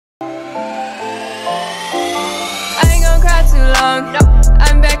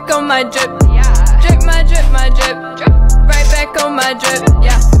on my drip, drip my drip, my drip, right back on my drip,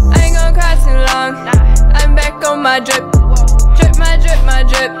 yeah. I ain't gon' cry too long, I'm back on my drip, drip my drip, my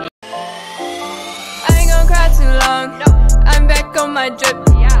drip. I ain't gon' cry too long, I'm back on my drip,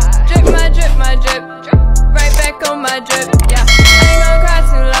 drip my drip, my drip, right back on my drip, yeah. I ain't gon' cry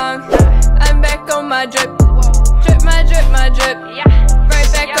too long, I'm back on my drip, drip my drip, my drip, right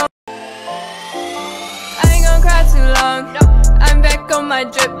back on. I ain't gon' cry too long, I'm back on my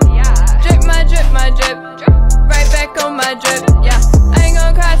drip, drip my drip, my drip, right back on my drip, yeah. I ain't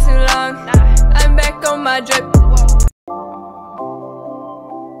gon' cry too long, I'm back on my drip.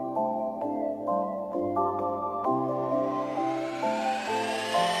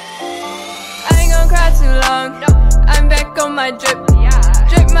 I ain't gon' cry too long, I'm back on my drip,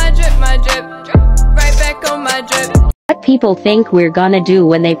 drip my drip, my drip, right back on my drip. What people think we're gonna do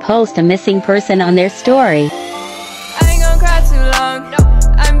when they post a missing person on their story. I ain't gon' cry too long,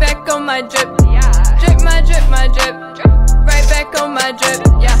 I'm back on my drip, drip my drip, my drip, right back on my drip,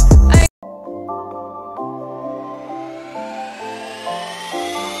 yeah.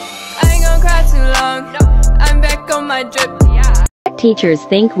 I ain't gon' cry too long, I'm back on my drip. What teachers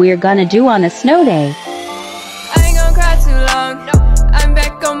think we're gonna do on a snow day. I ain't gon' cry too long, I'm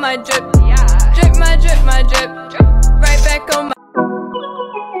back on my drip, drip my drip, my drip, right back on my.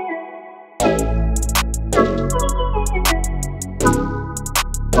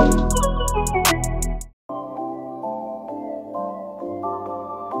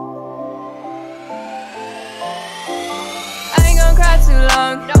 I ain't gon' cry too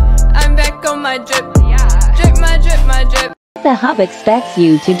long, I'm back on my drip, drip my drip, my drip. What the hub expects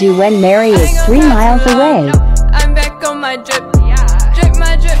you to do when Mary is 3 miles away. I'm back on my drip, drip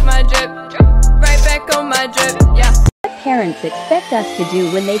my drip, my drip, right back on my drip, yeah. What parents expect us to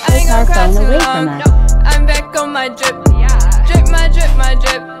do when they take our phone away from us. I'm back on my drip, drip my drip, my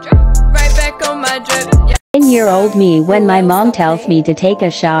drip, right back on my drip, yeah. 10-year-old me when my mom tells me to take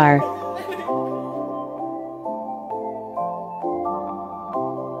a shower.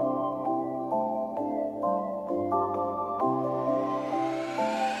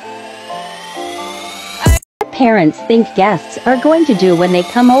 Parents think guests are going to do when they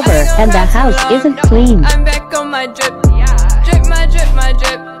come over and the house isn't clean. I'm back on my drip, drip my drip, my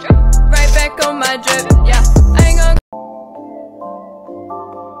drip, right back on my drip, yeah. I ain't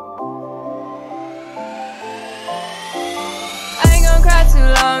gon' cry too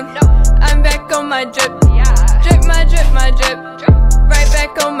long, I'm back on my drip, drip my drip, my drip, right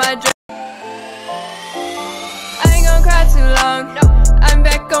back on my drip. I ain't gon' cry too long, I'm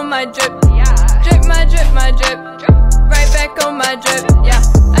back on my drip, drip my drip, my drip, right back on my drip, yeah.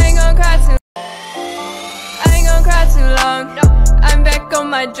 I ain't gon' cry too long, I'm back on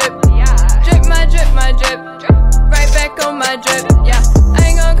my drip, drip my drip, my drip, right back on my drip, yeah. I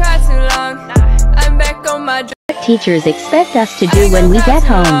ain't gon' cry too long, I'm back on my drip. What teachers expect us to do when we get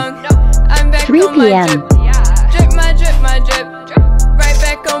home. 3 p.m. Drip my drip, my drip, right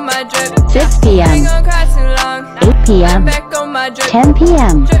back on my drip. 6 p.m. 8 p.m. 10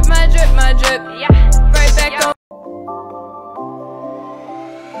 p.m. Drip my drip, my drip, right back on.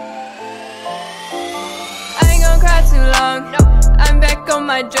 I ain't gon' cry too long, I'm back on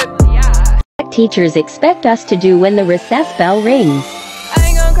my drip. What teachers expect us to do when the recess bell rings. I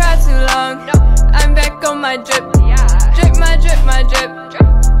ain't gon' cry too long, I'm back on my drip. Drip my drip, my drip,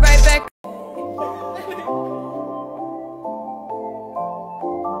 right back.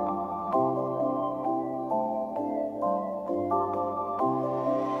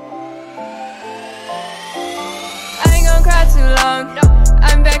 I ain't gon' cry too long,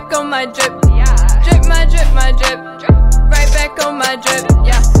 I'm back on my drip, drip my drip, my drip, right back on my drip,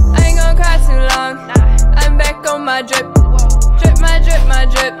 yeah. I ain't gon' cry too long, I'm back on my drip, drip my drip, my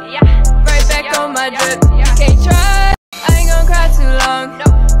drip, right back on my drip. You can't try. I ain't gon' cry too long,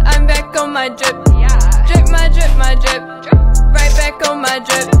 I'm back on my drip, drip my drip, my drip, right back on my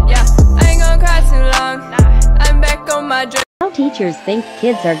drip, yeah. I ain't gon' cry too long, I'm back on my drip. How teachers think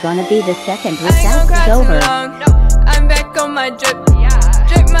kids are gonna be the second recess is over. I'm back on my drip,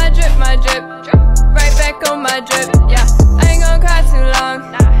 drip my drip, my drip, right back on my drip, yeah. I ain't gon' cry too long.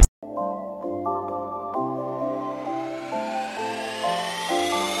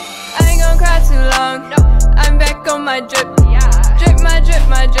 I ain't gon' cry too long, I'm back on my drip, drip my drip,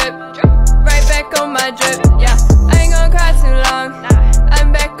 my drip, right back on my drip, yeah. I ain't gon' cry too long,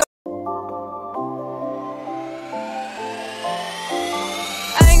 I'm back on.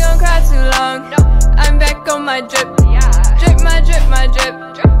 I ain't gon' cry too long, I'm back on my drip, drip my drip, my drip,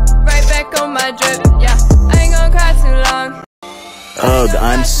 right back on my drip, yeah. I ain't gon' cry too long. Ugh,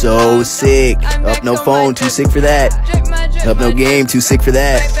 I'm so sick. Up no phone, too sick for that. Up no game, too sick for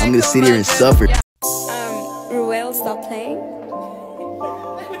that. I'm gonna sit here and suffer. Ruel, stop playing.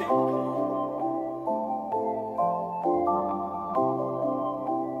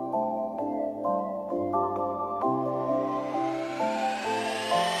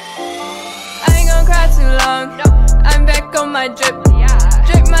 I ain't gonna cry too long. I'm back on my drip.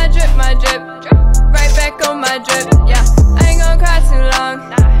 Drip my drip, my drip. Right back on my drip. Yeah, I ain't gonna cry too long.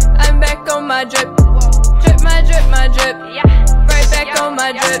 I'm back on my drip. Drip my drip, my drip. Right back on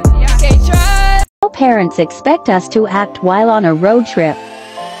my drip. Can't try. All parents expect us to act while on a road trip.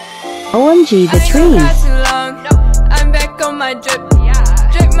 OMG, the trees, I'm back on my drip.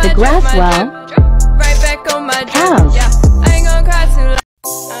 Drip my the grass drip, my well, drip. Right back on my drip. cows. Yeah, I ain't gonna cry too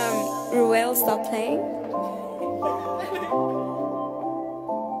long. Ruel, stop playing.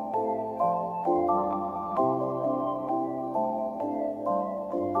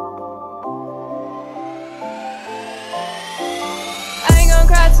 I ain't gonna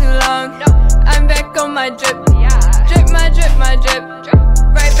cry too long. I'm back on my drip. Drip my drip, my drip.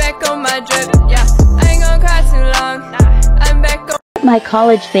 Right back on my drip. Yeah, I ain't gonna cry too long. I'm back on. My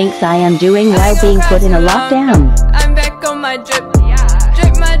college thinks I am doing while being put in a lockdown. I'm back on my drip.